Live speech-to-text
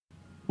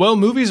Well,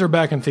 movies are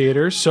back in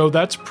theaters, so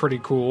that's pretty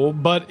cool.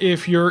 But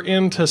if you're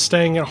into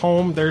staying at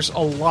home, there's a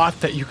lot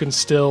that you can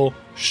still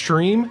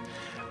stream.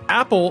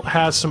 Apple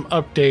has some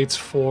updates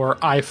for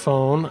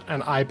iPhone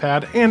and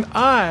iPad, and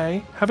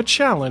I have a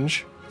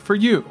challenge for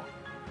you.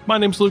 My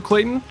name's Luke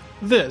Clayton.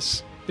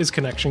 This is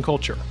Connection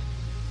Culture.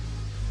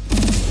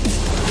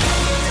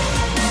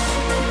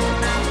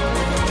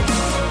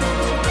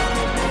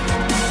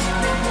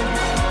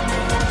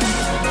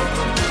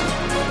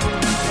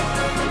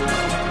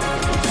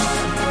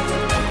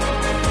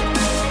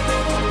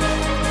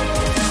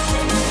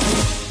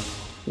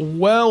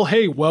 Well,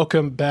 hey,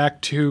 welcome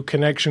back to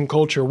Connection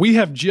Culture. We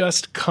have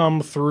just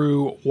come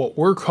through what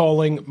we're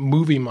calling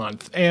Movie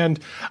Month, and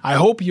I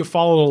hope you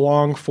followed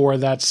along for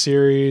that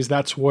series.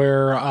 That's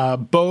where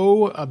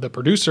Bo, the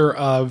producer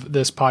of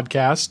this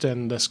podcast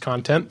and this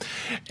content,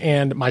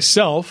 and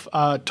myself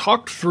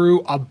talked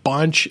through a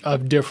bunch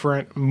of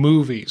different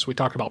movies. We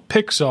talked about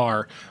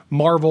Pixar,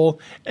 Marvel,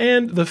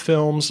 and the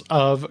films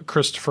of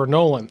Christopher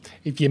Nolan.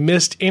 If you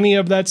missed any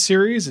of that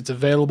series, it's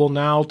available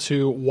now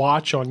to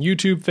watch on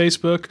YouTube,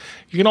 Facebook.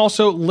 You can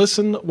also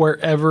listen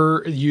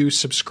wherever you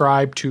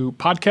subscribe to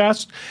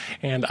podcasts,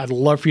 and I'd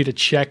love for you to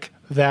check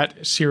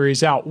that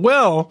series out.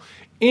 Well,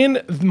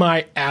 in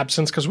my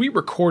absence, because we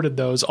recorded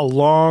those a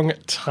long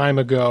time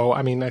ago.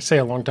 I mean, I say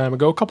a long time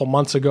ago, a couple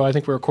months ago. I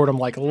think we recorded them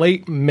like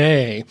late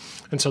May.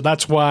 And so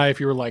that's why if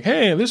you were like,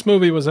 hey, this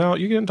movie was out,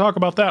 you didn't talk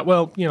about that.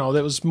 Well, you know,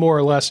 that was more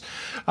or less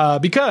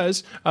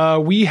because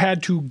we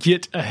had to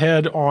get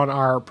ahead on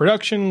our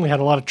production. We had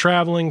a lot of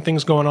traveling,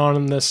 things going on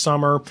in this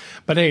summer.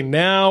 But hey,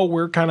 now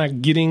we're kind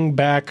of getting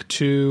back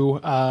to,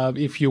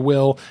 if you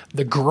will,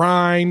 the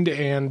grind.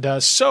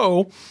 And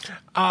so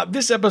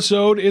this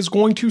episode is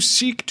going to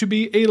seek to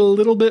be a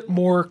little bit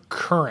more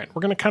current.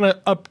 We're going to kind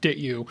of update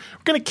you.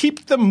 We're going to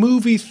keep the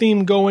movie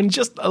theme going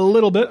just a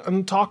little bit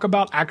and talk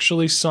about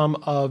actually some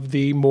of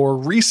the more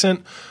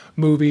recent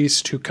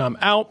movies to come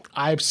out.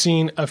 I've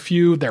seen a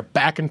few. They're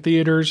back in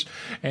theaters,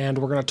 and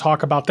we're going to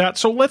talk about that.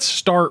 So let's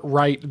start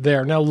right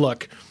there. Now,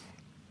 look,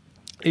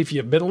 if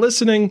you've been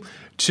listening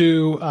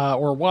to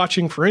or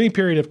watching for any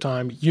period of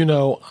time, you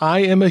know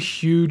I am a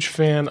huge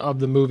fan of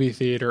the movie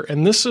theater,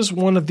 and this is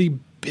one of the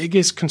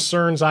biggest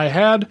concerns I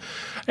had,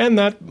 and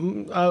that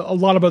a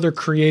lot of other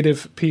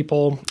creative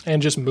people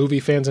and just movie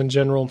fans in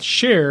general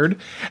shared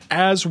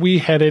as we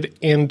headed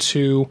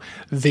into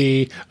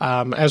the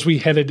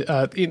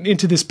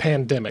into this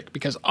pandemic,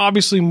 because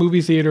obviously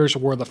movie theaters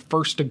were the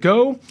first to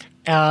go.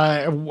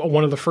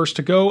 One of the first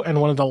to go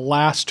and one of the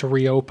last to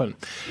reopen.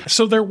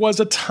 So there was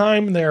a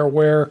time there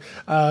where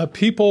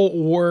people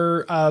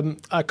were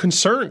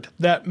concerned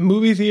that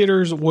movie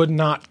theaters would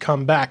not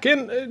come back.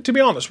 And to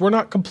be honest, we're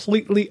not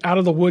completely out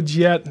of the woods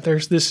yet.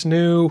 There's this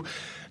new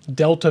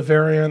Delta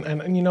variant,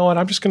 and you know what?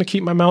 I'm just going to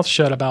keep my mouth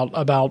shut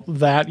about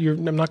that.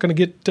 I'm not going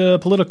to get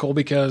political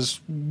because,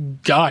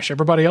 gosh,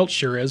 everybody else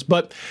sure is.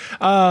 But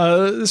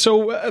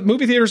so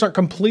movie theaters aren't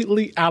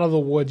completely out of the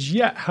woods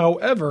yet.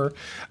 However,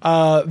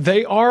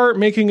 they are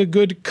making a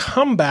good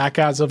comeback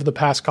as of the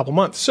past couple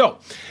months. So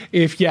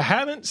if you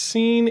haven't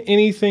seen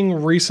anything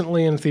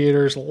recently in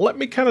theaters, let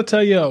me kind of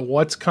tell you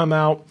what's come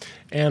out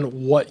and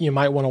what you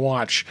might want to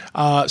watch.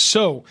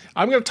 So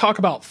I'm going to talk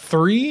about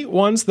three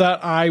ones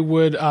that I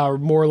would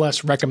more or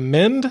less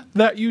recommend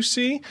that you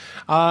see.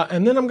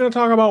 And then I'm going to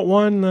talk about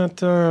one that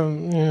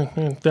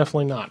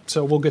definitely not.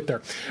 So we'll get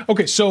there.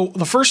 Okay, so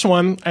the first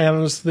one,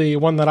 and it's the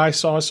one that I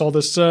saw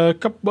this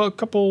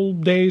couple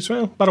days,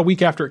 well, about a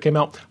week after it came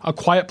out, A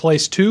Quiet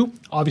Place 2.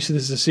 Obviously,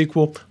 this is a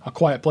sequel. A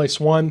Quiet Place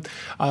 1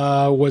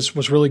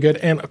 was really good.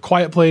 And A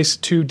Quiet Place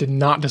 2 did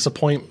not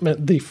disappoint.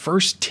 The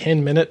first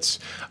 10 minutes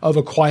of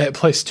A Quiet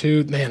Place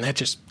 2, man,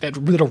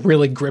 it'll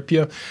really grip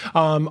you.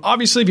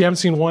 Obviously, if you haven't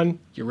seen 1,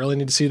 you really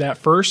need to see that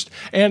first.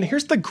 And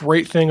here's the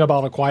great thing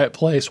about A Quiet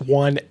Place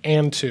 1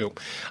 and 2.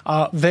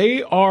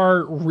 They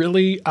are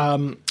really,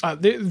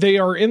 they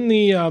are in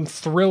the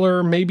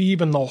thriller, maybe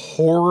even the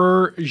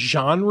horror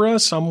genre,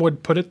 some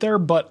would put it there.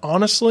 But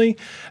honestly,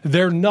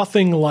 they're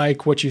nothing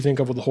like what you think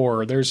of with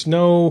horror. There's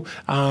no,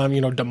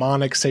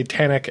 demonic,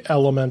 satanic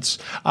elements.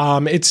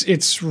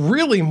 It's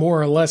really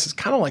more or less, it's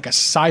kind of like a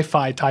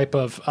sci-fi type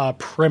of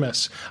premise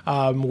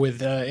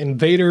with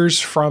invaders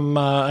from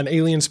an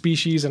alien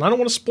species. And I don't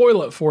want to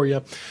spoil it for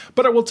you,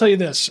 but I will tell you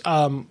this,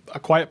 A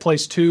Quiet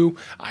Place 2,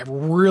 I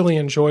really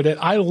enjoyed it.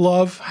 I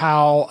love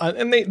how,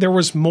 there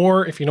was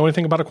more, if you know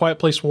anything about A Quiet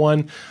Place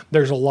 1,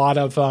 there's a lot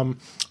of,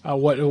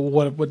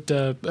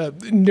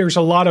 there's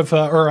a lot of,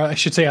 or I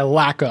should say a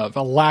lack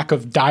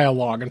of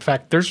dialogue. In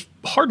fact, there's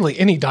hardly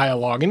any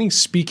dialogue, any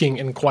speaking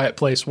in Quiet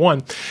Place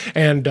 1,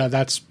 and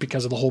that's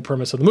because of the whole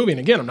premise of the movie. And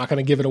again, I'm not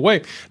going to give it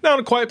away. Now, in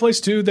A Quiet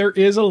Place 2, there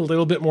is a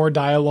little bit more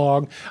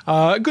dialogue,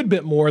 a good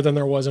bit more than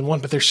there was in 1,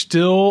 but there's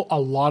still a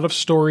lot of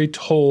story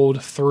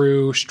told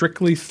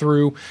strictly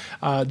through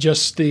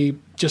just the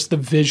just the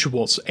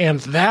visuals. And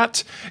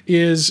that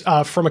is,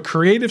 from a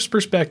creative's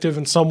perspective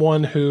and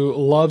someone who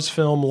loves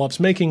film, loves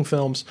making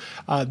films,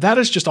 that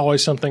is just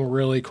always something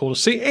really cool to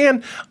see.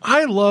 And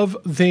I love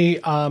the,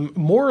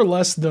 more or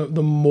less the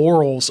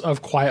morals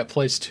of Quiet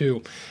Place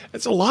 2.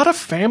 It's a lot of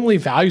family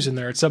values in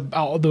there. It's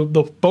about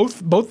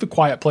both the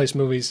Quiet Place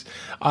movies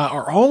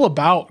are all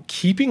about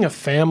keeping a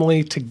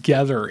family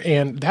together.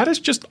 And that is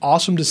just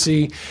awesome to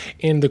see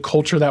in the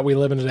culture that we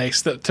live in today.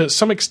 So to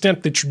some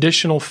extent, the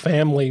traditional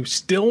family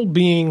still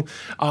being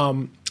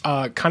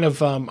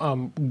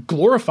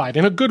glorified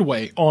in a good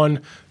way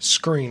on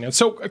screen. And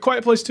so A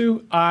Quiet Place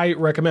 2, I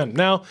recommend.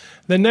 Now,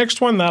 the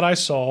next one that I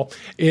saw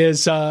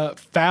is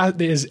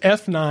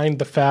F9,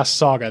 The Fast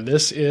Saga.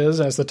 This is,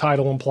 as the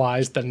title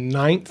implies, the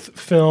 9th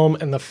film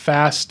in the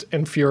Fast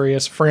and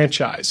Furious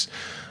franchise.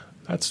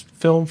 That's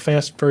film,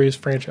 Fast and Furious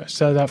franchise.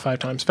 Said that 5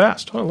 times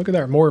fast. Oh, look at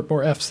that.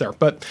 More F's there.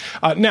 But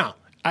now,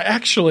 I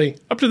actually,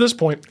 up to this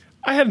point,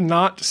 I had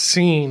not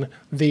seen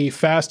the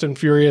Fast and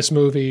Furious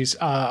movies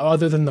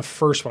other than the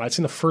first one. I'd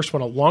seen the first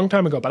one a long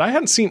time ago, but I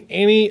hadn't seen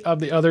any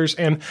of the others,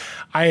 and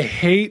I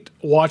hate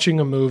watching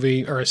a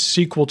movie or a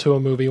sequel to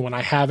a movie when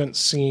I haven't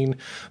seen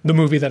the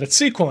movie that it's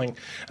sequeling.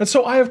 And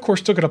so I, of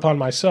course, took it upon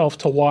myself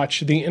to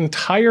watch the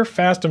entire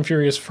Fast and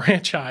Furious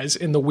franchise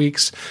in the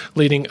weeks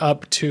leading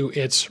up to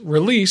its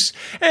release.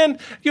 And,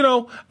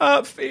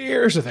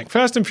 here's the thing.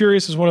 Fast and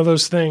Furious is one of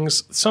those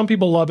things. Some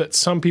people love it.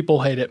 Some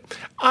people hate it.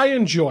 I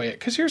enjoy it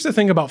because here's the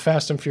thing about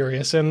Fast and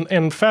Furious, and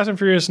Fast and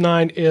Furious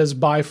 9 is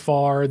by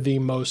far the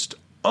most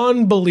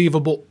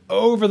unbelievable,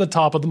 over the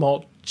top of them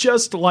all,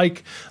 just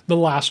like the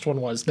last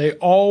one was. They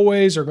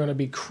always are going to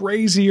be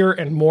crazier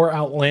and more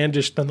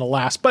outlandish than the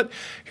last. But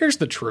here's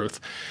the truth.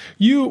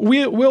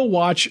 We'll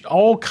watch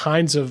all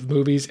kinds of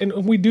movies, and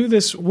we do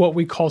this, what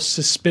we call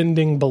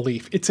suspending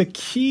belief. It's a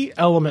key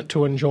element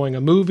to enjoying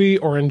a movie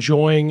or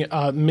enjoying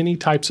many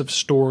types of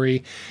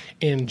story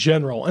in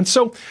general. And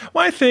so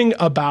my thing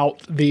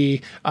about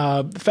the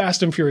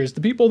Fast and Furious, the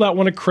people that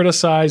want to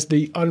criticize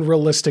the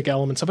unrealistic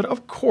elements of it,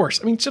 of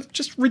course, I mean,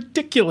 just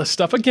ridiculous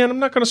stuff. Again, I'm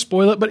not going to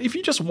spoil it, but if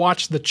you just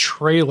watch the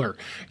trailer,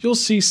 you'll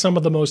see some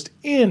of the most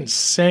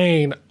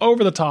insane,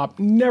 over-the-top,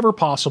 never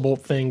possible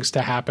things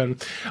to happen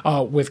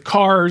with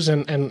cars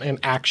and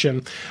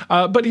action.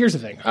 But here's the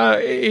thing.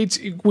 It's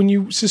when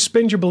you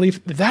suspend your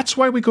belief, that's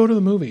why we go to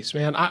the movies,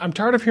 man. I'm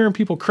tired of hearing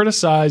people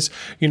criticize,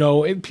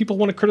 people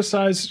want to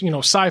criticize,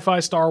 sci-fi,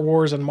 Star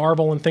Wars and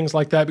Marvel and things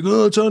like that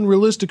because, it's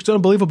unrealistic, it's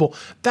unbelievable.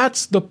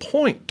 That's the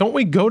point. Don't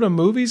we go to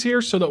movies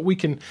here so that we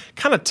can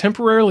kind of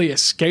temporarily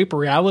escape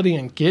reality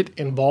and get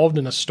involved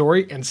in a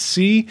story and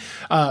see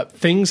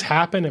things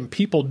happen and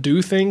people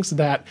do things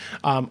that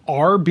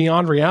are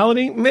beyond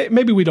reality?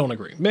 Maybe we don't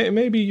agree.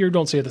 Maybe you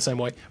don't see it the same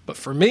way. But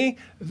for me,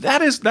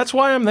 that's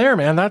why I'm there,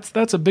 man.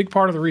 That's a big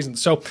part of the reason.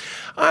 So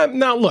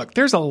now look,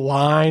 there's a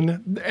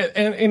line,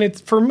 and it's,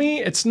 for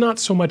me, it's not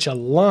so much a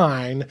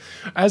line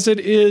as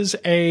it is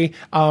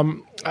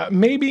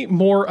maybe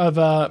more of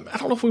a, I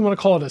don't know if we want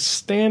to call it a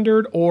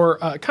standard or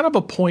kind of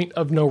a point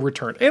of no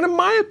return. And in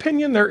my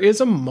opinion, there is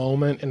a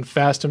moment in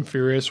Fast and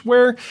Furious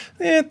where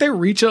they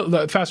reach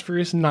the Fast and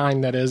Furious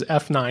 9, that is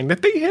F9,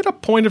 that they hit a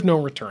point of no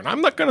return.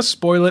 I'm not going to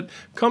spoil it.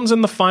 Comes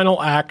in the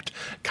final act,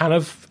 kind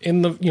of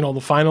in the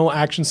the final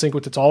action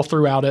sequence. It's all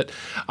throughout it.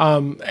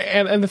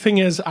 And the thing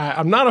is,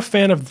 I'm not a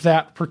fan of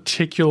that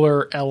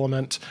particular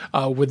element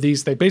with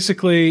these. They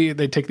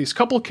take these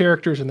couple of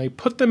characters and they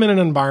put them in an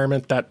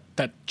environment that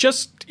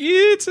just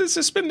it's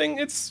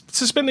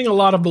suspending a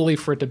lot of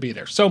belief for it to be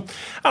there. So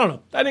I don't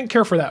know. I didn't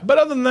care for that. But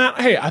other than that,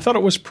 hey, I thought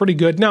it was pretty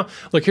good. Now,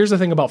 look, here's the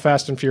thing about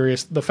Fast and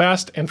Furious, the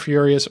Fast and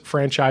Furious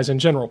franchise in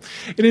general.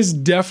 It is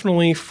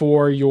definitely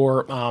for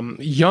your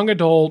young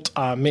adult,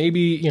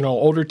 maybe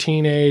older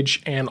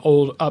teenage and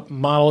old up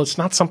model. It's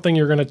not something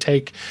you're going to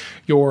take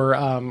your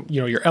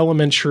your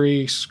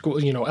elementary school,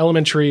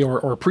 elementary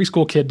or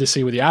preschool kid to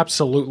see with you.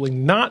 Absolutely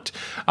not.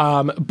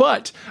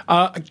 But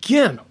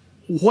again,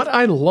 what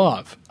I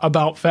love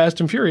about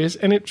Fast and Furious,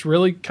 and it's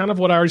really kind of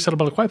what I already said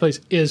about A Quiet Place,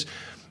 is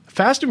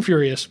Fast and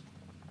Furious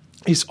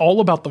is all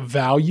about the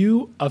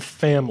value of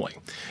family.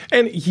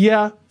 And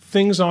yeah,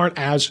 things aren't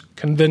as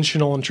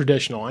conventional and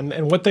traditional.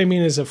 And what they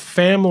mean is a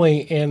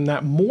family in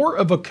that more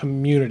of a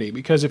community,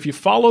 because if you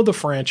follow the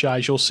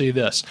franchise, you'll see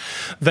this,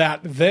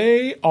 that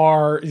they're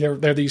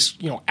these,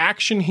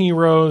 action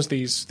heroes,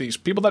 these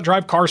people that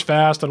drive cars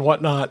fast and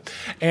whatnot.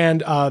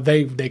 And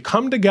they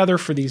come together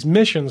for these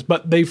missions,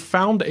 but they've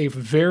found a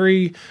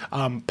very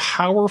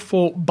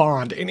powerful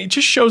bond. And it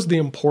just shows the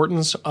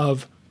importance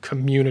of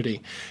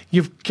community.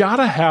 You've got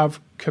to have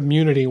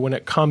community when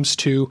it comes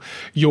to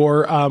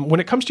your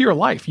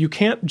life. You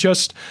can't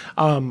just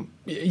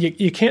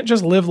you can't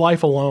just live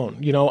life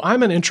alone.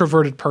 I'm an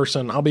introverted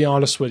person. I'll be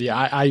honest with you.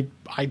 I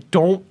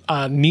don't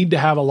need to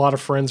have a lot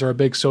of friends or a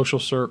big social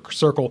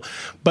circle,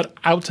 but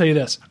I'll tell you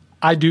this: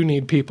 I do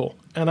need people.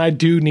 And I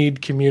do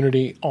need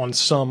community on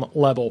some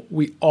level.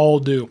 We all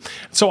do.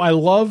 So I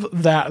love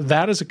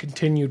that is a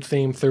continued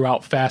theme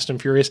throughout Fast and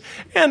Furious.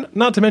 And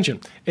not to mention,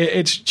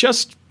 it's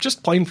just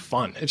plain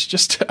fun. It's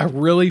just a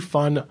really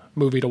fun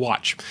movie to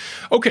watch.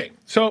 Okay,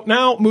 So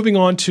now moving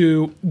on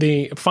to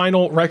the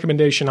final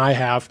recommendation I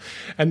have,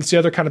 and it's the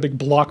other kind of big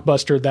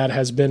blockbuster that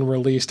has been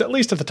released, at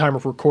least at the time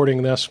of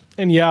recording this.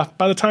 And yeah,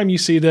 by the time you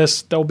see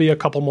this, there'll be a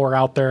couple more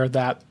out there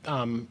that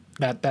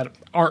that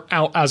aren't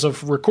out as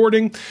of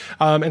recording.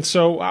 And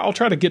so I'll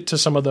try to get to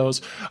some of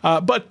those.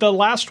 But the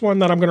last one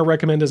that I'm going to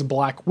recommend is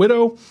Black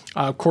Widow.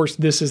 Of course,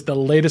 this is the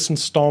latest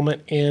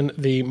installment in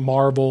the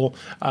Marvel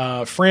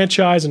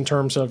franchise in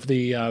terms of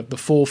the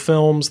full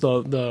films,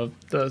 the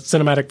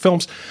cinematic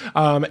films.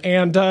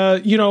 And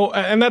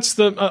that's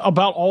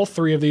about all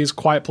three of these,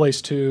 Quiet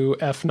Place 2,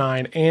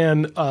 F9,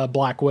 and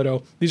Black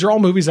Widow. These are all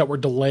movies that were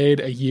delayed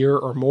a year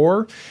or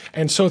more.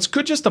 And so it's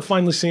good just to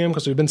finally see them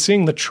because we've been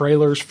seeing the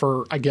trailers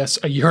for, I guess,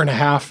 a year and a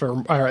half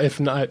or if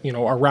not,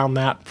 around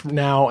that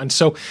now. And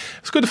so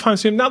it's good to finally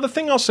see them. Now, the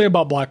thing I'll say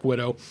about Black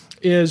Widow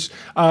is,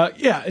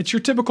 it's your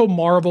typical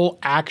Marvel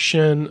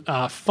action,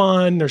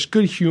 fun. There's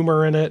good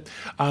humor in it.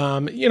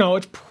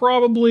 It's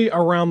probably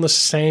around the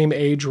same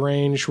age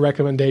range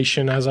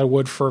recommendation as I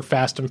would for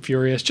Fast and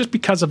Furious, just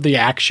because of the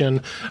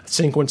action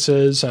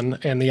sequences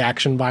and the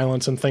action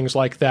violence and things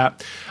like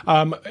that.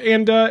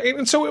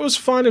 And so it was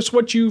fun. It's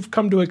what you've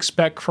come to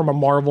expect from a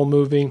Marvel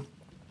movie.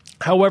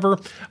 However,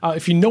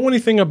 if you know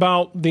anything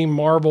about the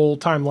Marvel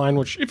timeline,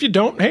 which if you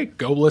don't, hey,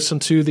 go listen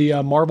to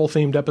the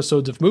Marvel-themed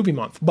episodes of Movie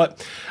Month.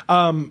 But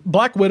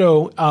Black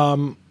Widow,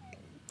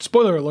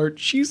 spoiler alert,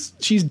 she's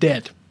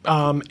dead.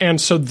 And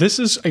so this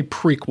is a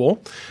prequel,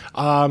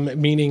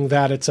 meaning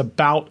that it's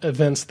about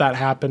events that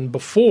happened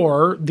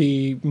before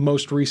the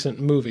most recent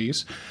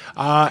movies.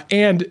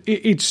 And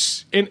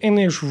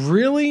there's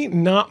really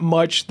not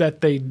much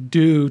that they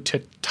do to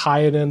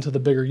tie it into the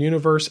bigger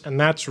universe. And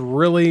that's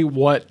really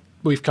what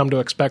we've come to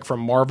expect from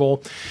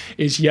Marvel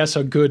is, yes,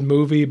 a good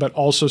movie, but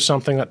also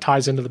something that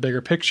ties into the bigger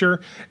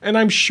picture. And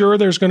I'm sure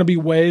there's going to be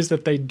ways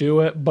that they do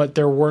it, but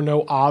there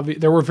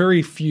were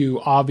very few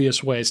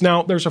obvious ways.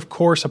 Now, there's of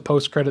course a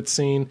post-credit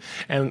scene,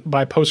 and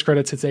by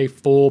post-credits, it's a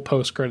full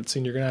post-credit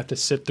scene. You're going to have to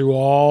sit through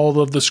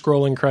all of the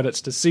scrolling credits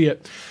to see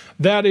it.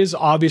 That is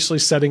obviously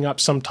setting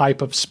up some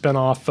type of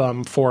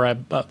spinoff for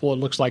it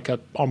looks like a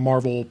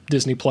Marvel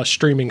Disney Plus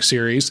streaming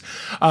series.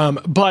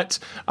 But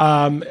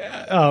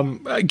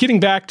getting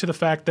back to the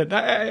fact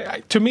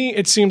that to me,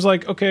 it seems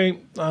like, okay,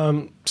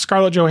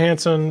 Scarlett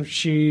Johansson,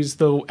 she's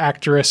the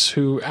actor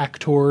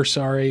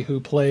who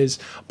plays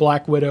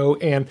Black Widow,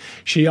 and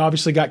she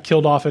obviously got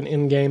killed off in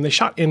Endgame. They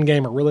shot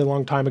Endgame a really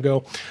long time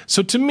ago.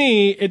 So to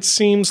me, it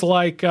seems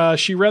like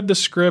she read the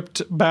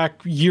script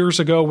back years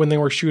ago when they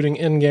were shooting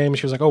Endgame.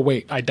 She was like, oh,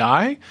 wait, I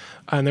die?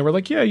 And they were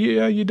like, yeah,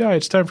 you die.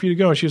 It's time for you to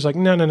go. And she was like,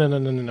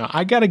 no.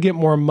 I got to get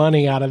more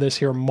money out of this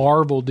here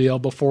Marvel deal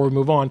before we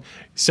move on.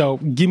 So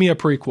give me a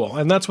prequel.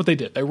 And that's what they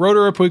did. They wrote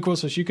her a prequel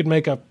so she could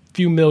make a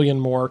few million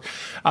more.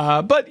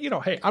 But,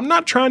 hey, I'm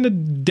not trying to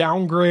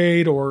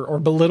downgrade or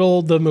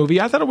belittle the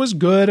movie. I thought it was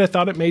good. I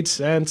thought it made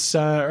sense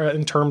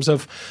in terms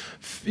of,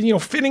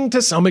 fitting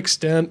to some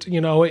extent.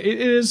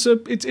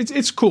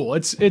 It's cool.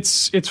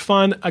 It's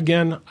fun.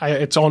 Again,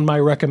 it's on my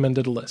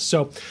recommended list.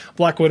 So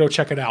Black Widow,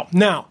 check it out.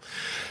 Now,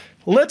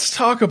 let's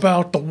talk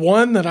about the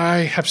one that I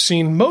have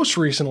seen most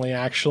recently,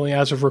 actually,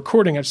 as of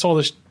recording. I saw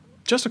this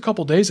just a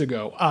couple days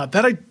ago,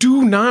 that I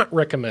do not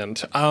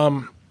recommend.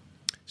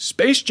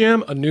 Space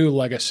Jam: A New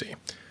Legacy.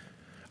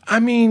 I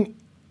mean,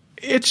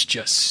 it's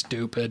just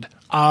stupid.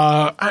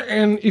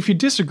 And if you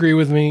disagree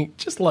with me,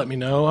 just let me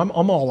know.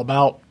 I'm all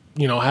about,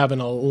 having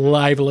a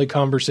lively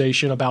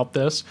conversation about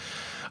this.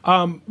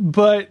 So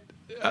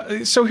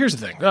here's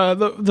the thing.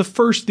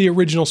 The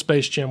original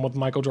Space Jam with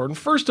Michael Jordan.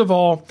 First of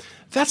all,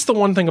 that's the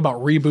one thing about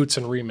reboots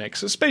and remakes.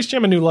 So Space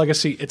Jam: A New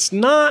Legacy, it's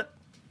not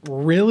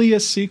really a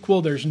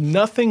sequel. There's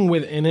nothing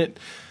within it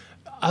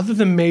other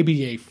than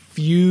maybe a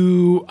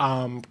few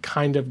a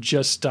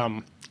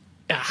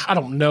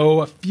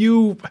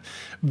few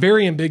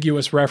very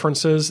ambiguous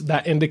references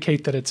that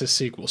indicate that it's a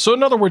sequel. So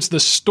in other words,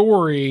 the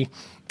story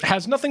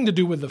has nothing to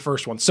do with the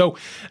first one. So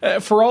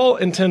for all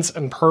intents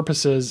and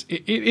purposes,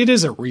 it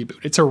is a reboot.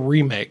 It's a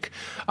remake.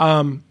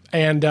 And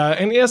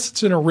yes,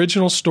 it's an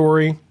original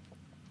story.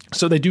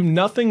 So they do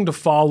nothing to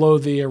follow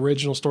the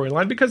original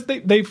storyline because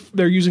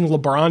they're using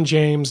LeBron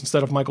James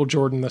instead of Michael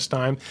Jordan this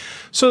time.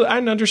 So I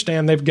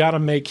understand they've got to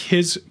make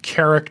his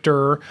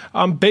character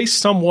based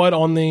somewhat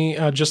on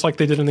the just like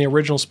they did in the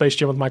original Space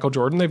Jam with Michael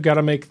Jordan. They've got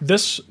to make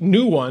this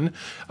new one.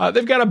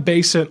 They've got to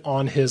base it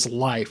on his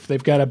life.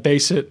 They've got to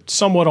base it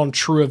somewhat on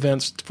true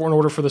events in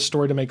order for the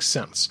story to make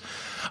sense.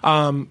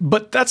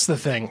 But that's the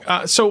thing.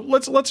 So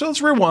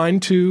let's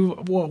rewind to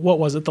what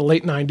was it, the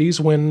late 90s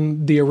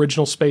when the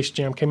original Space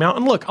Jam came out.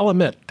 And look, I'll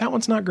admit that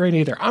one's not great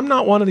either. I'm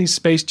not one of these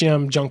Space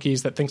Jam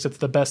junkies that thinks it's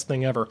the best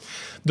thing ever.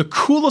 The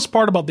coolest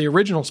part about the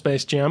original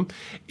Space Jam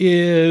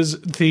is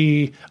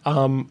the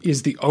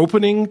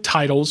opening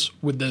titles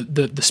with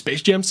the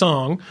Space Jam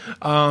song,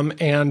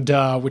 and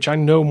which I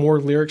know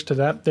more lyrics to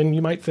that than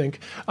you might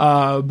think.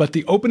 But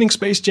the opening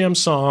Space Jam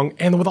song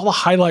and with all the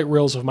highlight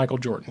reels of Michael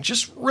Jordan,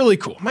 just really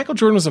cool. Michael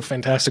Jordan Jordan was a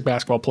fantastic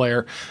basketball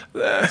player,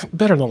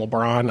 better than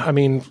LeBron. I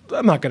mean,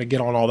 I'm not going to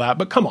get on all that,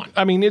 but come on.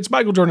 I mean, it's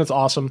Michael Jordan. It's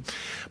awesome.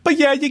 But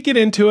yeah, you get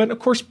into it. Of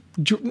course,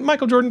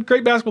 Michael Jordan,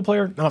 great basketball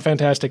player, not a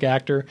fantastic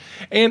actor.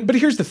 But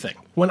here's the thing.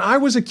 When I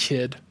was a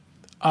kid,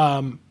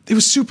 it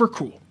was super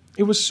cool.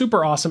 It was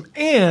super awesome.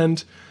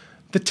 And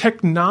the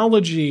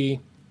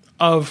technology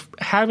of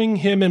having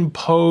him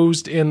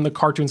imposed in the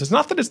cartoons, it's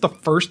not that it's the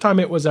first time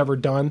it was ever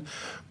done,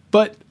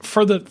 but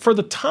for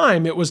the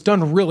time, it was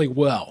done really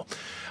well.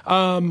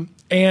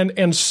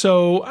 And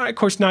so, of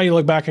course, now you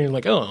look back and you're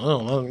like,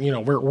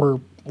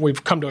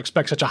 we've come to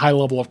expect such a high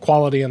level of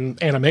quality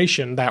and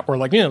animation that we're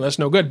like, that's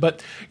no good.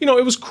 But,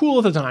 it was cool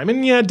at the time.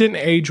 And yeah, it didn't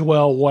age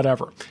well,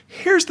 whatever.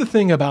 Here's the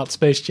thing about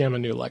Space Jam: A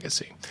New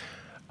Legacy.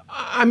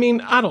 I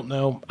mean, I don't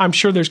know. I'm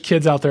sure there's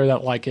kids out there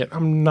that like it.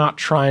 I'm not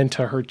trying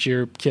to hurt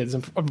your kids.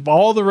 Of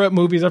all the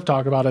movies I've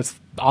talked about, it's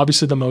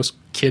obviously the most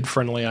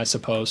kid-friendly, I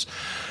suppose.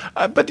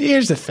 But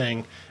here's the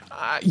thing.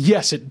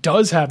 Yes, it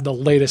does have the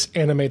latest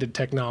animated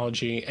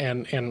technology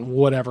and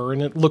whatever,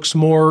 and it looks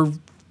more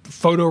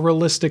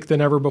photorealistic than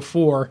ever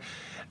before.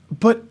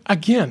 But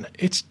again,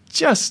 it's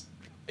just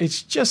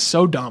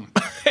so dumb.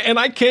 And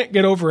I can't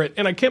get over it,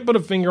 and I can't put a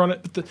finger on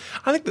it. But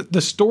I think that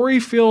the story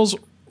feels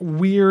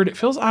weird. It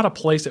feels out of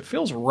place. It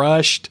feels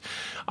rushed.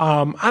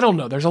 I don't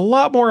know. There's a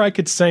lot more I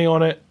could say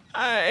on it.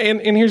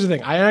 And here's the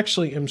thing. I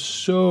actually am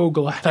so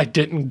glad I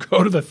didn't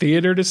go to the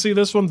theater to see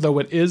this one, though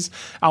it is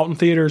out in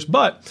theaters.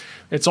 But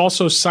it's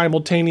also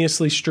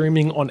simultaneously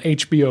streaming on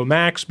HBO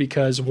Max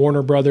because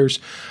Warner Brothers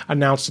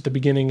announced at the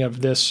beginning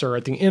of this, or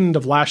at the end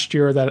of last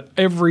year, that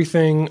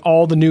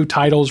all the new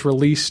titles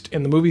released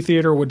in the movie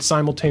theater would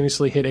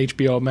simultaneously hit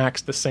HBO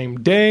Max the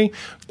same day.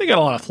 They got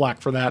a lot of flack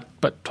for that,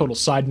 but total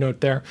side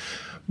note there.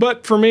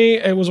 But for me,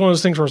 it was one of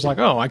those things where it's like,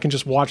 I can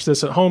just watch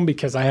this at home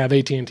because I have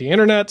AT&T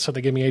internet, so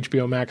they give me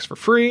HBO Max for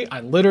free.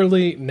 I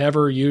literally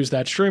never use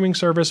that streaming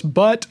service,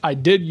 but I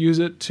did use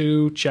it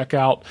to check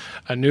out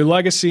A New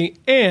Legacy.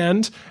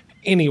 And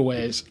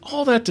anyways,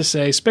 all that to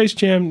say, Space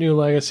Jam: New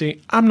Legacy,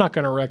 I'm not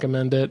going to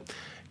recommend it.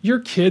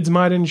 Your kids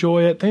might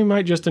enjoy it. They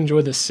might just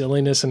enjoy the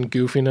silliness and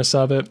goofiness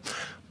of it.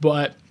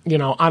 But,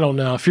 I don't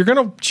know. If you're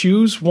going to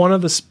choose one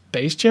of the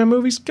Space Jam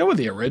movies, go with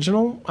the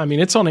original. I mean,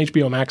 it's on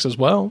HBO Max as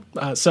well.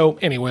 So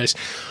anyways,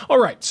 all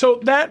right.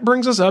 So that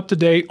brings us up to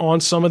date on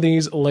some of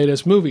these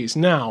latest movies.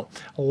 Now,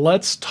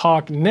 let's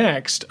talk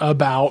next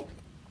about,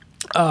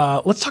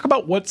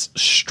 what's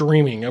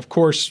streaming. Of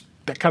course,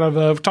 that kind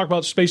of talk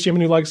about Space Jam: A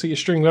New Legacy is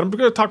streaming, but I'm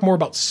going to talk more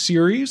about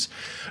series.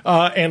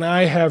 And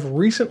I have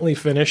recently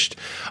finished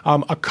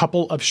a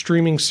couple of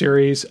streaming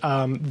series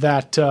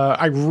that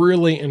I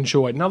really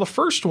enjoyed. Now, the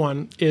first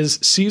one is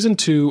season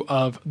 2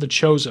 of The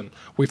Chosen.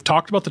 We've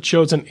talked about The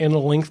Chosen in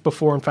length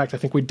before. In fact, I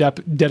think we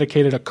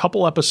dedicated a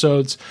couple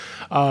episodes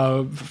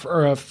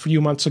for a few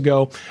months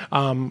ago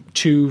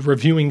to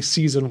reviewing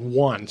season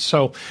 1.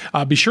 So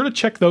be sure to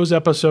check those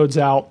episodes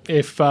out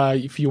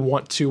if you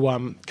want to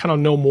kind of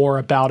know more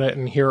about it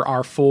and hear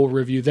our full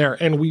review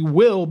there. And we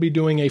will be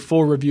doing a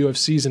full review of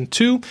season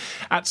 2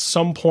 at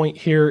some point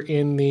here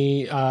in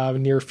the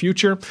near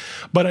future.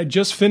 But I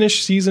just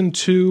finished season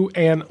 2,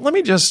 and let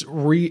me just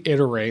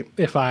reiterate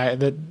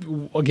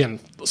again,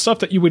 stuff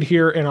that you would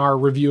hear in our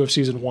review of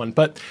season 1.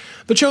 But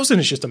The Chosen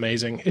is just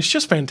amazing. It's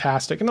just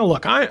fantastic. And now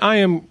look,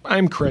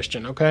 I'm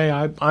Christian, okay?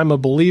 I'm a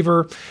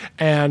believer,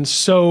 and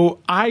so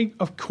I'd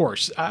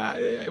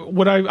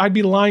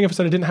be lying if I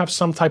said I didn't have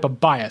some type of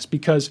bias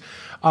because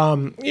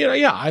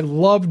I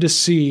love to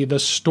see the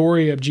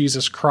story of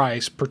Jesus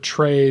Christ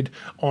portrayed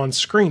on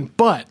screen,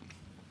 but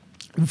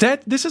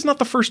this is not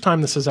the first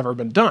time this has ever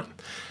been done.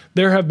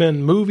 There have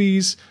been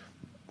movies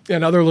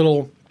and other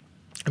little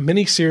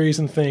mini series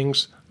and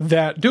things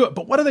that do it,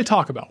 but what do they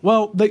talk about?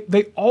 Well,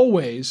 they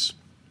always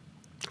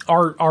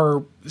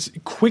are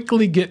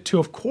quickly get to,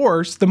 of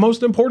course, the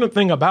most important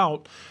thing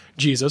about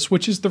Jesus,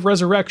 which is the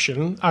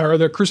resurrection, or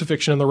the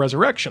crucifixion and the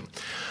resurrection.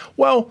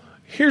 Well,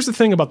 here's the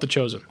thing about The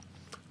Chosen.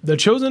 The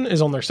Chosen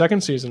is on their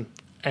second season,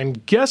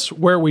 and guess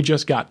where we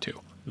just got to?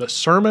 The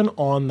Sermon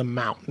on the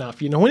Mount. Now,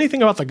 if you know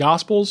anything about the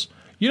Gospels,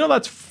 you know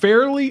that's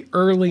fairly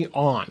early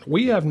on.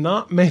 We have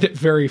not made it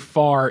very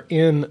far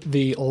in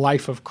the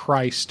life of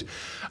Christ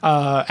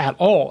at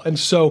all. And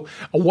so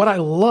what I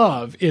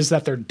love is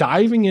that they're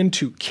diving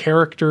into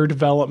character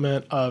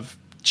development of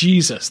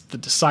Jesus, the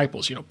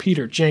disciples,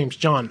 Peter, James,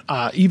 John,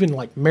 even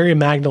like Mary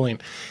Magdalene.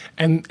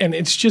 And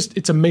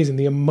it's amazing.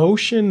 The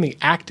emotion, the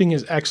acting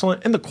is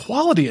excellent, and the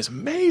quality is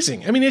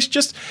amazing. I mean, it's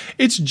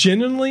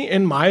genuinely,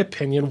 in my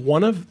opinion,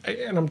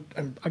 and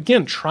I'm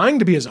again trying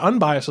to be as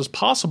unbiased as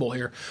possible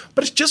here,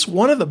 but it's just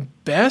one of the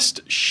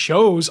best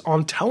shows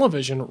on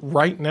television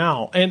right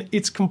now. And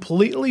it's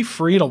completely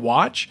free to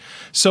watch.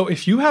 So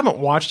if you haven't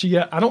watched it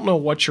yet, I don't know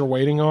what you're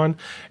waiting on.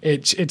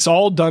 It's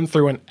all done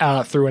through an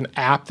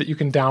app that you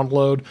can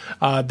download.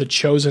 download the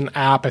Chosen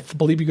app. I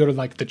believe you go to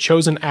like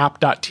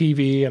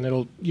thechosenapp.tv and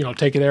it'll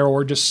take you there,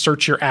 or just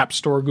search your app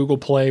store, Google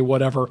Play,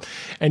 whatever,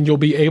 and you'll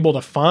be able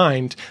to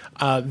find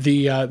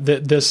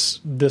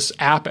this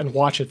app and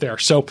watch it there.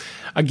 So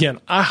again,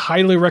 I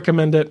highly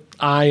recommend it.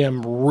 I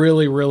am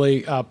really,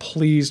 really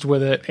pleased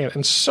with it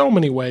in so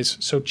many ways.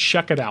 So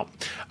check it out.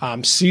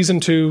 Season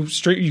 2,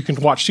 you can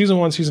watch season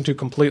 1, season 2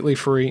 completely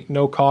free,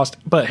 no cost.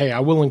 But hey, I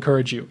will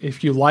encourage you,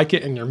 if you like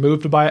it and you're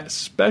moved by it,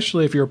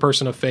 especially if you're a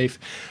person of faith,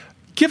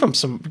 give them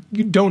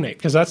you donate,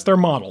 because that's their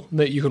model,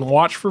 that you can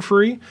watch for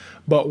free,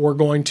 but we're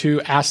going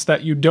to ask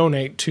that you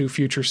donate to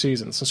future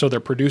seasons. And so they're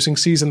producing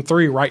season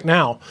 3 right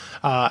now,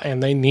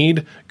 and they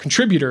need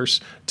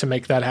contributors to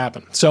make that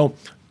happen. So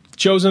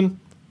Chosen,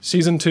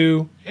 season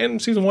 2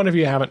 and season 1, if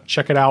you haven't,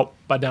 check it out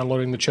by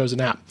downloading the Chosen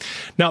app.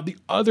 Now, the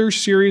other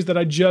series that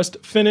I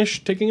just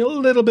finished, taking a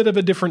little bit of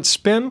a different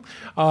spin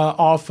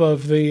off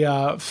of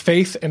the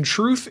faith and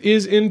truth,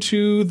 is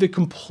into the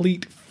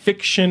complete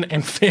fiction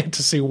and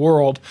fantasy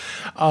world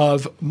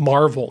of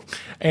Marvel.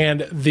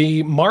 And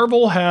the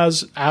Marvel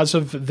has, as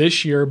of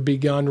this year,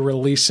 begun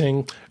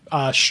releasing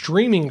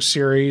streaming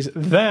series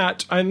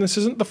that, and this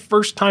isn't the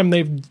first time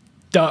they've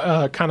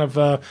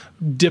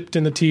dipped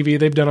in the TV.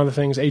 They've done other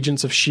things,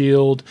 Agents of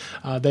S.H.I.E.L.D.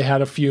 They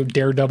had a few,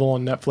 Daredevil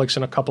on Netflix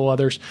and a couple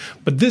others.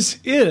 But this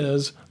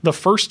is the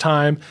first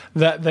time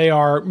that they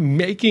are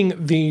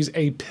making these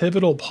a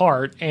pivotal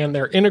part, and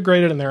they're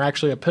integrated, and they're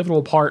actually a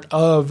pivotal part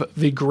of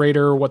the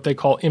greater, what they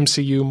call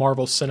MCU,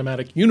 Marvel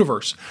Cinematic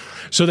Universe.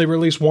 So they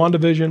released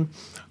WandaVision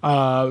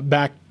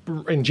back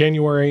in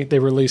January. They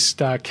released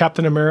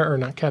Falcon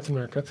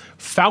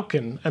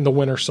and the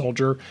Winter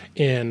Soldier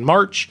in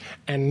March,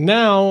 and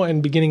now,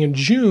 and beginning in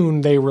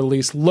June, they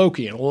released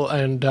Loki,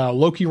 and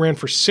Loki ran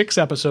for 6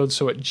 episodes,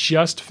 so it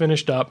just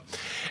finished up.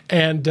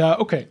 And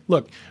okay,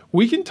 look,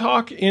 we can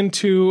talk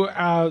into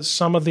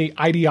some of the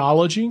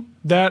ideology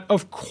that,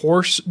 of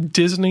course,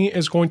 Disney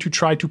is going to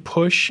try to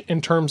push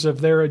in terms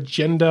of their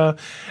agenda.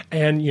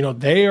 And,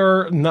 they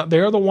are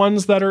the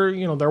ones that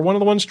are, they're one of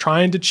the ones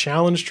trying to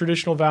challenge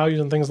traditional values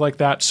and things like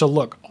that. So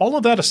look, all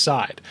of that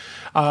aside,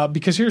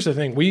 because here's the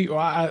thing,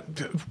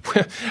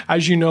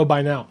 as you know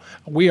by now,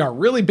 I am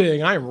really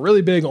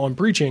big on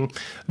preaching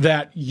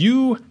that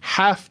you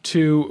have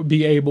to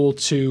be able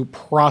to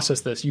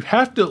process this. You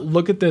have to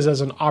look at this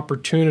as an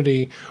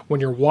opportunity when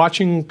you're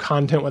watching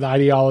content with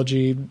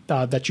ideology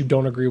that you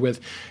don't agree with.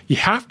 You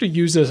have to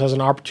use this as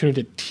an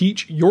opportunity to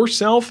teach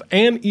yourself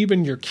and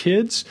even your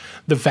kids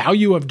the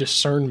value of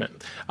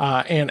discernment,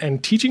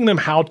 and teaching them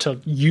how to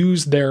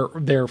use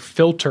their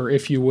filter,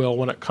 if you will,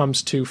 when it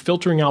comes to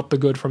filtering out the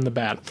good from the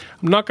bad.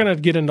 I'm not going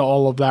to get into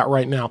all of that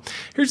right now.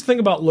 Here's the thing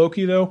about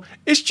Loki, though.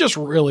 It's just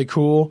really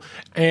cool,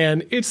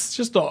 and it's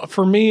just,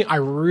 for me, I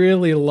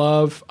really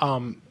love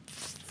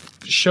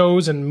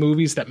shows and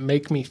movies that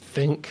make me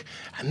think,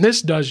 and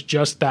this does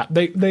just that.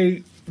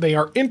 They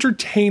are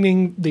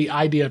entertaining the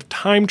idea of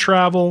time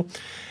travel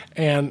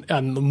and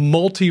the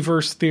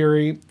multiverse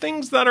theory,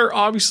 things that are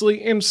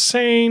obviously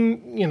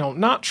insane,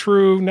 not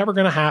true, never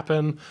going to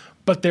happen,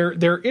 but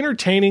they're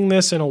entertaining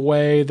this in a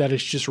way that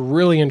is just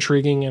really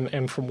intriguing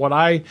and from what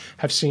I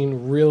have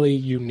seen, really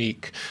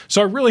unique.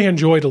 So I really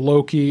enjoyed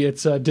Loki.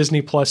 It's a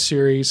Disney Plus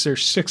series.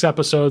 There's 6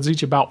 episodes,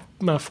 each about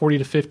 40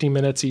 to 50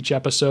 minutes each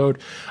episode.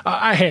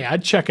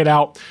 I'd check it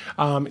out.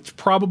 It's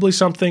probably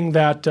something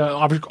that,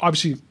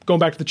 obviously, going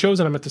back to The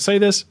Chosen, I meant to say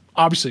this,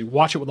 obviously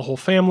watch it with the whole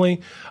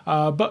family.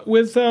 But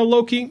with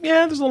Loki,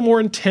 there's a little more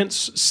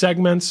intense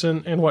segments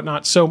and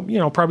whatnot. So,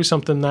 probably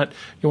something that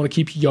you want to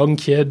keep young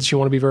kids. You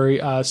want to be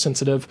very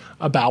sensitive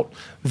about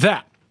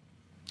that.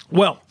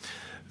 Well,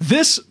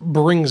 this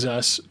brings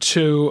us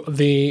to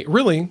the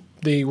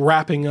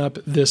wrapping up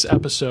this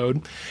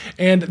episode.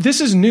 And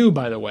this is new,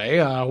 by the way.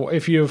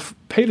 If you've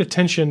paid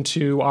attention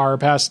to our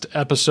past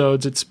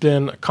episodes, it's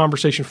been a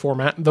conversation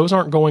format. Those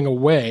aren't going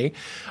away.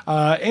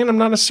 And I'm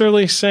not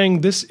necessarily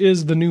saying this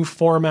is the new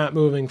format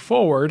moving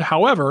forward.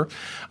 However,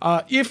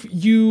 if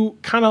you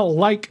kind of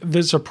like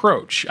this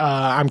approach,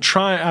 I'm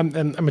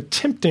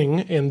attempting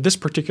in this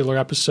particular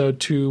episode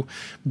to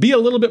be a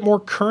little bit more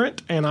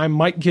current, and I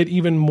might get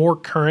even more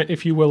current,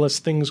 if you will, as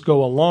things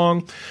go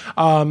along.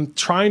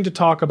 Trying to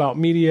talk about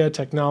media,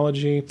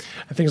 technology,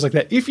 and things like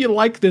that. If you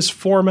like this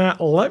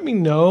format, let me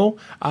know.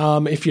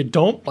 If you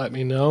don't, let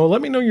me know.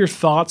 Let me know your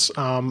thoughts,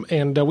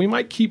 and we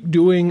might keep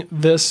doing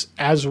this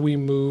as we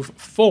move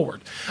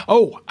forward.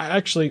 Oh, I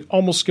actually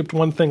almost skipped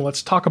one thing.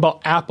 Let's talk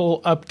about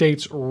Apple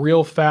updates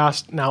real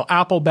fast. Now,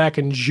 Apple back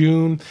in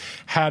June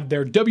had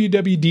their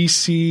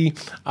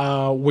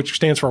WWDC, which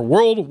stands for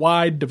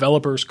Worldwide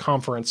Developers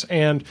Conference.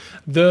 And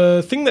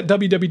the thing that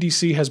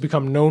WWDC has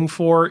become known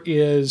for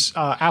is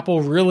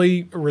Apple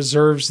really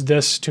reserves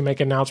this to make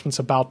announcements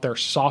about their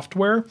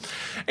software.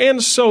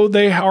 And so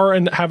they are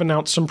and have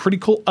announced some pretty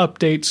cool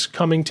updates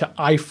coming to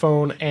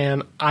iPhone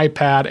and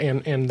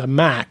iPad and the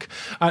Mac.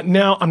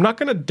 Now, I'm not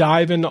going to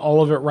dive into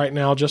all of it right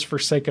now just for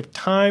sake of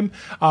time,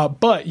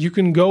 but you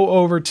can go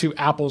over to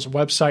Apple's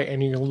website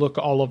and you can look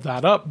all of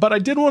that up. But I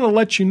did want to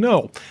let you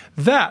know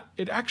that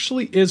it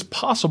actually is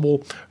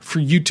possible for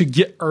you to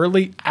get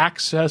early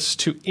access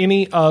to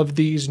any of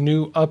these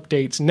new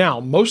updates now.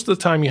 Most of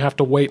the time you have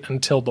to wait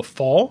until the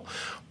fall,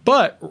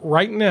 but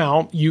right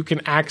now you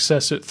can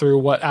access it through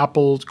what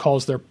Apple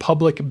calls their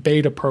public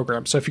beta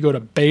program. So if you go to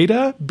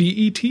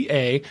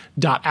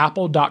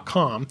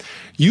beta.apple.com,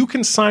 you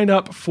can sign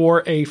up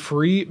for a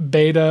free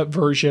beta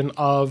version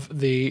of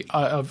the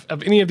of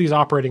any of these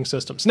operating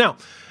systems. Now,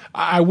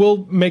 I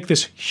will make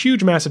this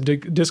huge, massive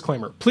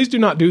disclaimer. Please do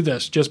not do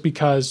this just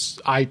because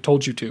I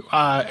told you to.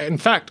 In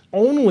fact,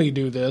 only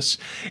do this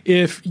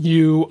if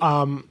you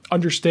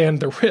understand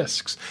the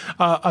risks.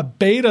 A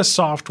beta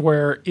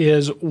software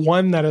is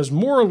one that is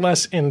more or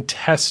less in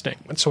testing.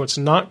 And so it's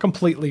not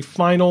completely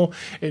final.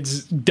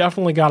 It's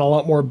definitely got a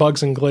lot more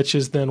bugs and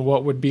glitches than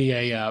what would be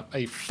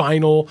a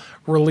final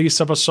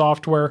release of a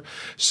software.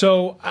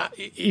 So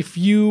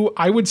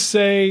I would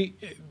say,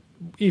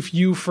 if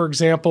you, for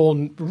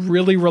example,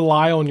 really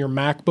rely on your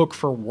MacBook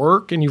for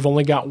work and you've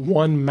only got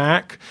one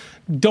Mac,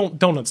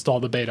 don't install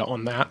the beta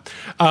on that.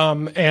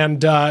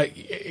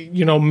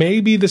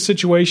 Maybe the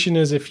situation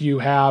is if you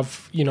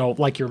have,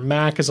 like your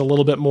Mac is a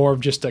little bit more of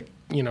just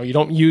you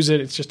don't use it,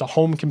 it's just a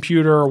home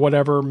computer or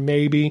whatever,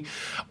 maybe.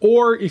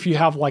 Or if you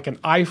have like an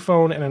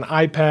iPhone and an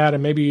iPad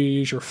and maybe you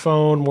use your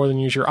phone more than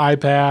you use your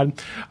iPad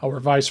or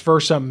vice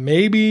versa,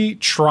 maybe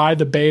try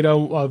the beta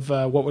of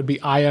what would be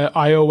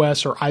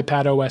iOS or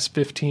iPadOS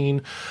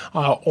 15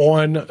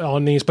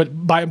 on these.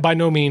 But by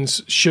no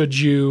means should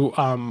you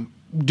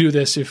do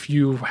this if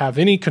you have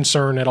any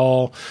concern at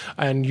all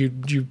and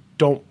you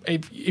don't,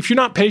 if you're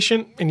not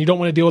patient and you don't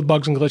want to deal with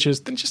bugs and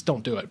glitches, then just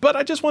don't do it. But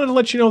I just wanted to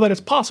let you know that it's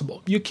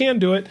possible. You can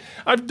do it.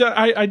 I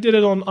did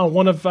it on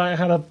one of, I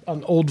had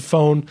an old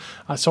phone,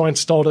 so I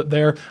installed it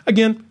there.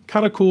 Again,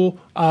 kind of cool.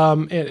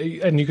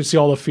 And you can see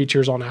all the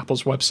features on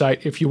Apple's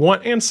website if you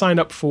want, and sign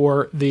up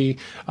for the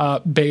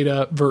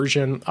beta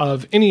version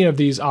of any of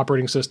these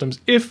operating systems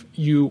if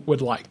you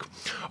would like.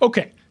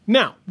 Okay.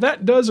 Now,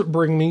 that does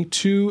bring me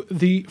to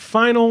the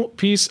final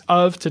piece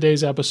of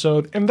today's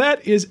episode, and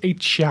that is a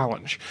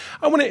challenge.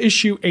 I want to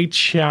issue a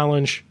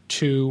challenge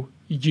to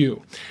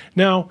you.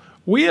 Now,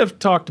 we have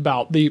talked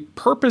about the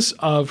purpose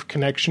of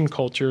Connection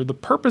Culture. The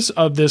purpose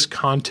of this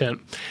content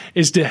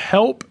is to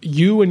help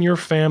you and your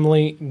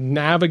family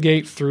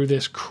navigate through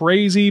this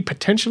crazy,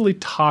 potentially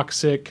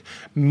toxic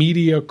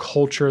media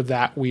culture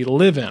that we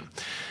live in.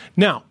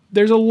 Now,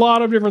 there's a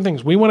lot of different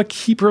things. We want to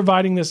keep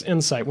providing this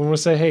insight. We want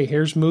to say, hey,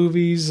 here's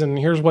movies and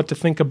here's what to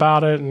think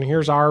about it and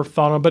here's our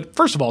thought on it. But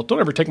first of all, don't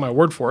ever take my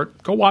word for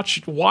it. Go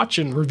watch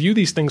and review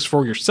these things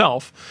for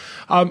yourself.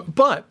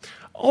 But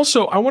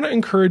also, I want to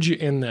encourage you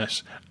in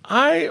this.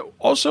 I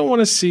also want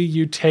to see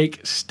you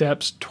take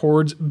steps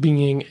towards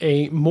being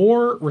a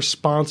more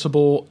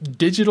responsible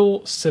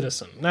digital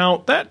citizen. Now,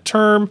 that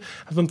term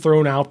has been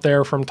thrown out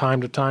there from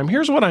time to time.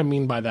 Here's what I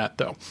mean by that,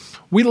 though.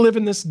 We live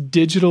in this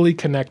digitally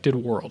connected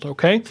world,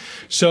 okay?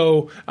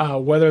 So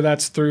whether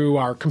that's through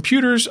our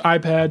computers,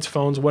 iPads,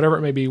 phones, whatever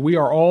it may be, we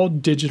are all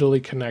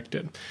digitally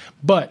connected.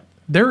 But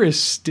there is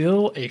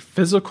still a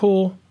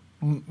physical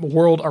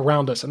world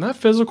around us, and that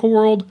physical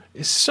world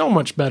is so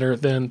much better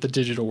than the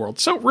digital world.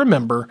 So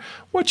remember,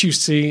 what you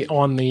see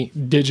on the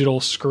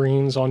digital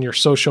screens, on your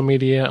social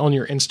media, on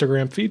your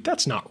Instagram feed,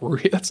 that's not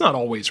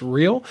always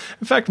real.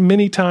 In fact,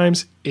 many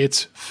times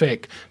it's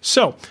fake.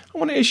 So I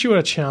want to issue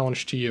a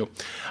challenge to you.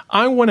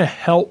 I want to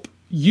help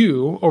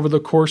you over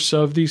the course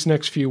of these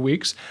next few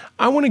weeks.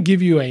 I want to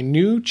give you a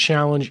new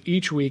challenge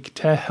each week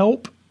to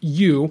help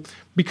you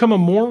become a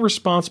more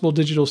responsible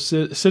digital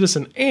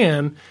citizen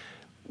and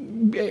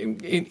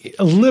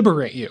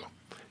liberate you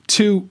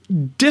to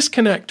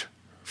disconnect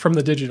from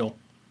the digital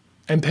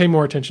and pay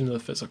more attention to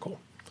the physical.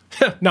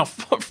 Now,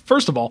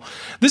 first of all,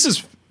 this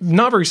is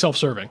not very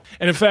self-serving.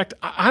 And in fact,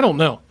 I don't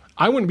know.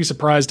 I wouldn't be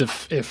surprised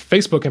if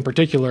Facebook in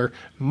particular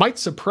might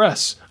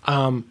suppress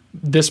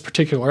this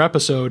particular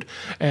episode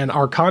and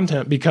our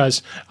content,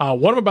 because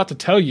what I'm about to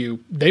tell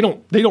you, they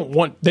don't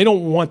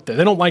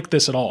like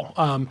this at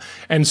all.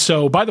 And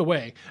so, by the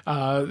way,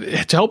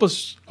 to help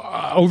us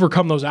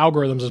overcome those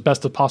algorithms as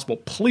best as possible,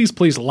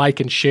 please like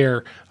and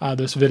share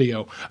this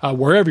video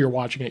wherever you're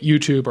watching it,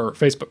 YouTube or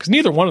Facebook, because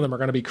neither one of them are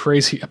going to be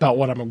crazy about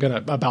what I'm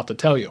about to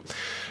tell you.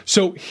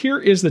 So here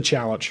is the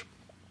challenge.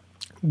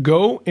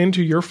 Go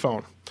into your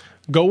phone.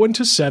 Go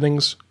into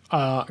settings,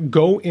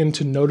 go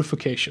into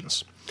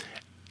notifications,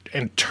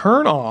 and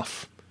turn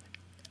off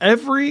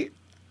every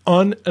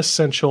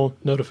unessential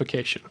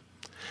notification.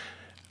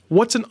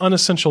 What's an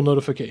unessential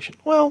notification?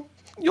 Well,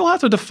 you'll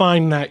have to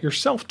define that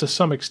yourself to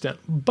some extent,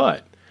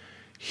 but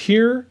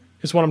here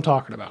is what I'm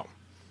talking about.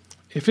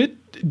 If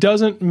it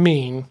doesn't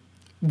mean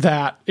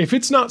that, if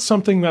it's not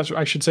something that's,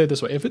 I should say it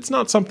this way, if it's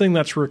not something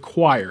that's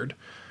required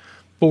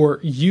for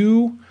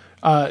you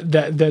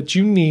that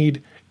you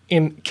need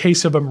in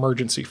case of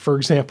emergency. For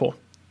example,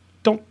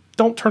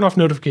 don't turn off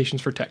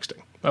notifications for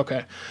texting.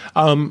 Okay.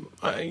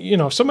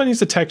 If somebody needs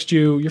to text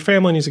you, your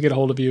family needs to get a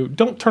hold of you,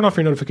 don't turn off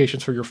your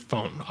notifications for your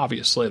phone,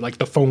 obviously, like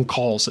the phone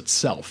calls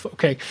itself.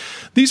 Okay.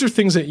 These are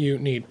things that you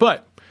need,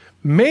 but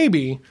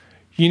maybe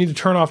you need to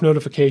turn off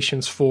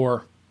notifications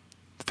for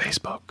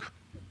Facebook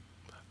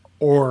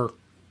or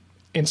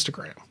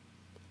Instagram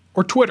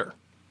or Twitter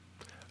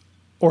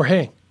or,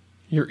 hey,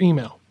 your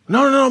email.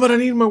 No, but I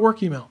need my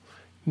work email.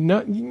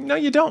 No,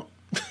 you don't.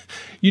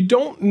 You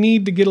don't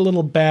need to get a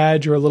little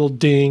badge or a little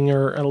ding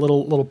or a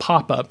little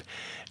pop-up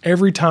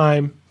every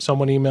time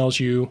someone emails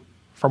you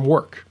from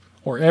work,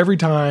 or every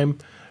time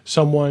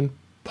someone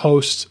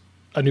posts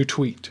a new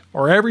tweet,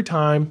 or every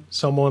time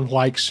someone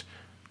likes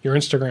your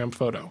Instagram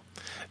photo.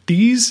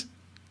 These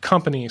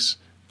companies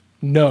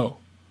know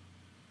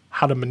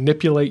how to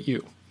manipulate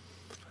you.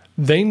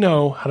 They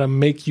know how to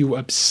make you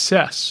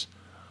obsess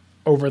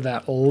over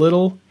that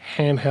little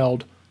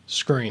handheld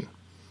screen.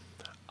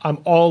 I'm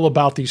all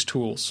about these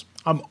tools.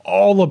 I'm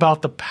all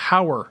about the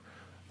power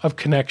of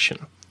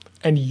connection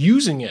and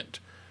using it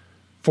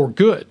for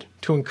good,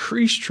 to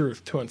increase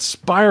truth, to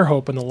inspire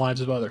hope in the lives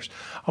of others.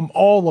 I'm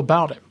all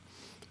about it.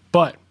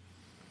 But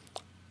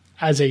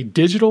as a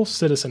digital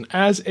citizen,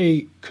 as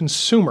a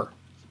consumer,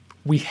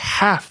 we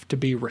have to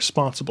be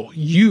responsible.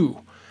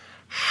 You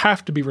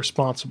have to be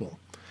responsible.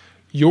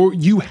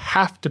 You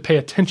have to pay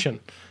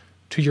attention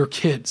to your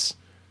kids,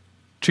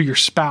 to your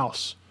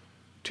spouse,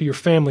 to your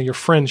family, your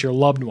friends, your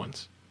loved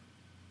ones.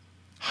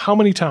 How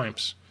many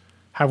times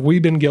have we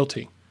been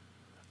guilty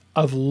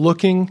of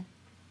looking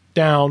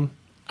down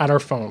at our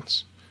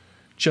phones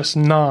just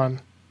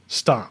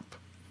non-stop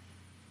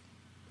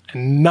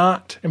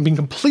and being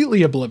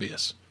completely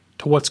oblivious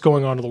to what's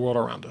going on in the world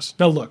around us?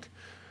 Now look,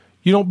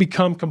 you don't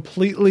become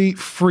completely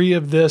free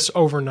of this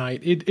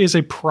overnight. It is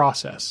a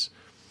process.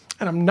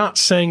 And I'm not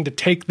saying to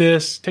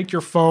take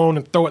your phone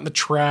and throw it in the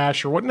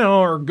trash or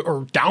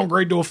or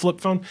downgrade to a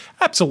flip phone.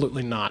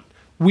 Absolutely not.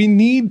 We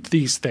need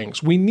these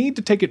things. We need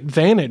to take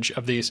advantage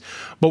of these,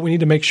 but we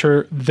need to make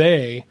sure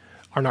they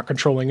are not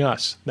controlling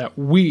us, that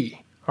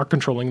we are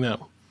controlling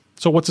them.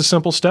 So what's a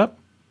simple step?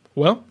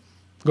 Well,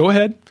 go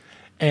ahead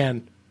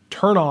and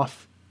turn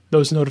off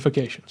those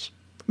notifications.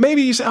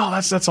 Maybe you say, oh,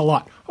 that's a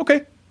lot.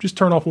 Okay, just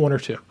turn off one or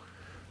two.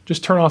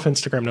 Just turn off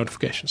Instagram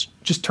notifications.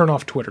 Just turn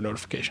off Twitter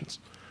notifications.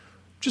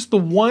 Just the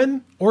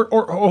one, or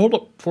hold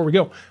up before we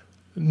go.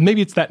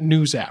 Maybe it's that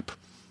news app.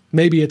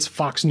 Maybe it's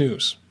Fox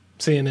News,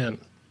 CNN,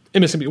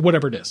 MSNBC,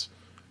 whatever it is.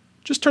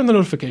 Just turn the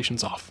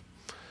notifications off.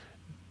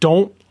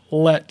 Don't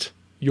let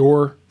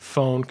your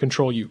phone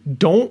control you.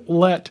 Don't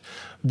let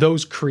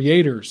those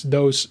creators,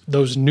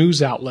 those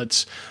news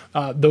outlets,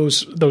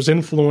 those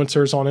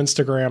influencers on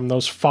Instagram,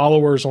 those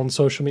followers on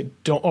social media,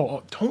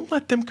 don't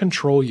let them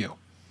control you.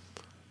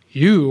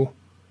 You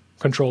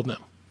control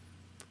them.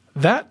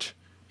 That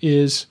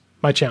is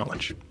my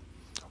challenge.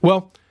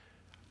 Well,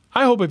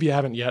 I hope if you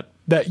haven't yet,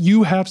 that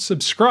you have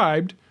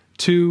subscribed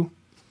to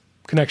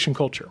Connection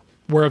Culture.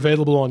 We're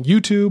available on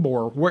YouTube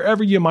or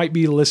wherever you might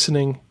be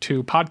listening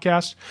to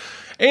podcasts.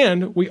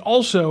 And we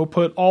also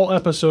put all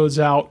episodes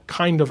out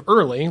kind of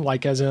early,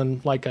 like as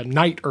in like a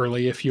night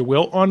early, if you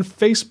will, on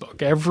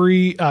Facebook.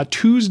 Every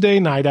Tuesday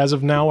night, as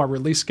of now, our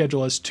release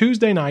schedule is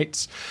Tuesday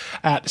nights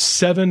at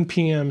 7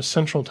 p.m.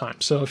 Central Time.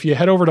 So if you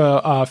head over to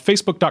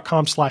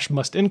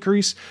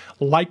facebook.com/mustincrease,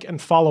 like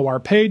and follow our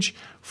page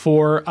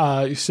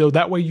so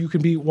that way you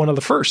can be one of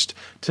the first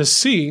to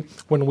see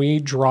when we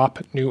drop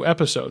new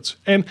episodes.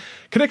 And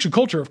Connection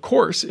Culture, of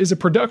course, is a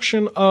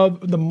production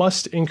of the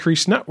Must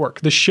Increase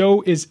Network. The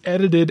show is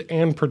edited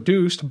and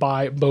produced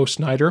by Bo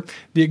Snyder.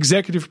 The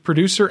executive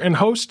producer and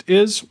host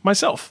is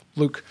myself,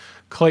 Luke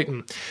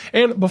Clayton.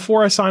 And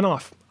before I sign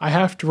off, I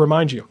have to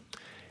remind you,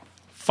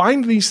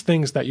 find these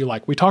things that you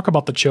like. We talk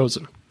about The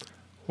Chosen.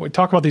 We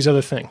talk about these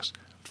other things.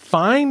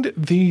 Find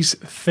these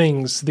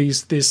things,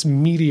 this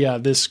media,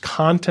 this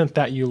content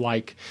that you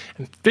like,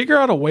 and figure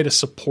out a way to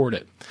support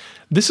it.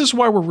 This is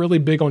why we're really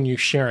big on you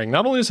sharing.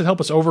 Not only does it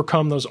help us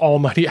overcome those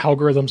almighty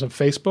algorithms of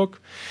Facebook,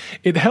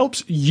 it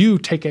helps you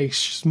take a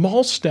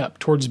small step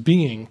towards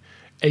being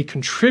a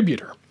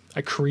contributor,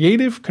 a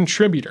creative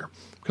contributor.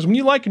 Because when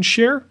you like and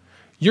share,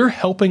 you're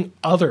helping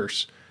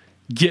others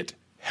get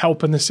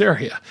help in this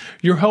area.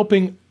 You're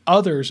helping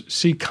others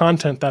see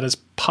content that is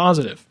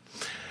positive.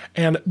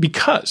 And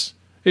because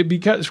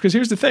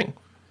here's the thing,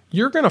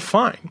 you're going to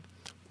find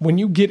when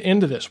you get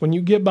into this, when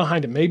you get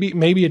behind it,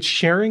 maybe it's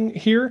sharing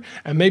here,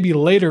 and maybe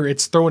later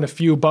it's throwing a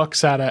few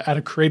bucks at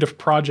a creative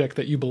project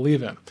that you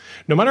believe in.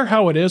 No matter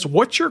how it is,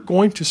 what you're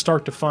going to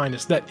start to find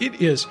is that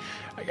it is,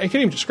 I can't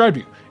even describe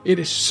to you, it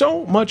is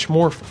so much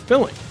more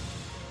fulfilling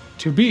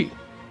to be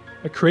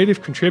a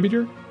creative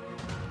contributor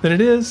than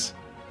it is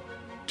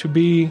to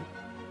be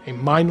a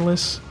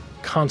mindless,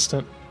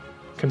 constant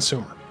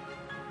consumer.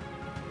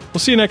 We'll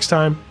see you next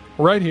time,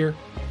 right here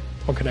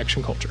on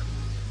Connection Culture.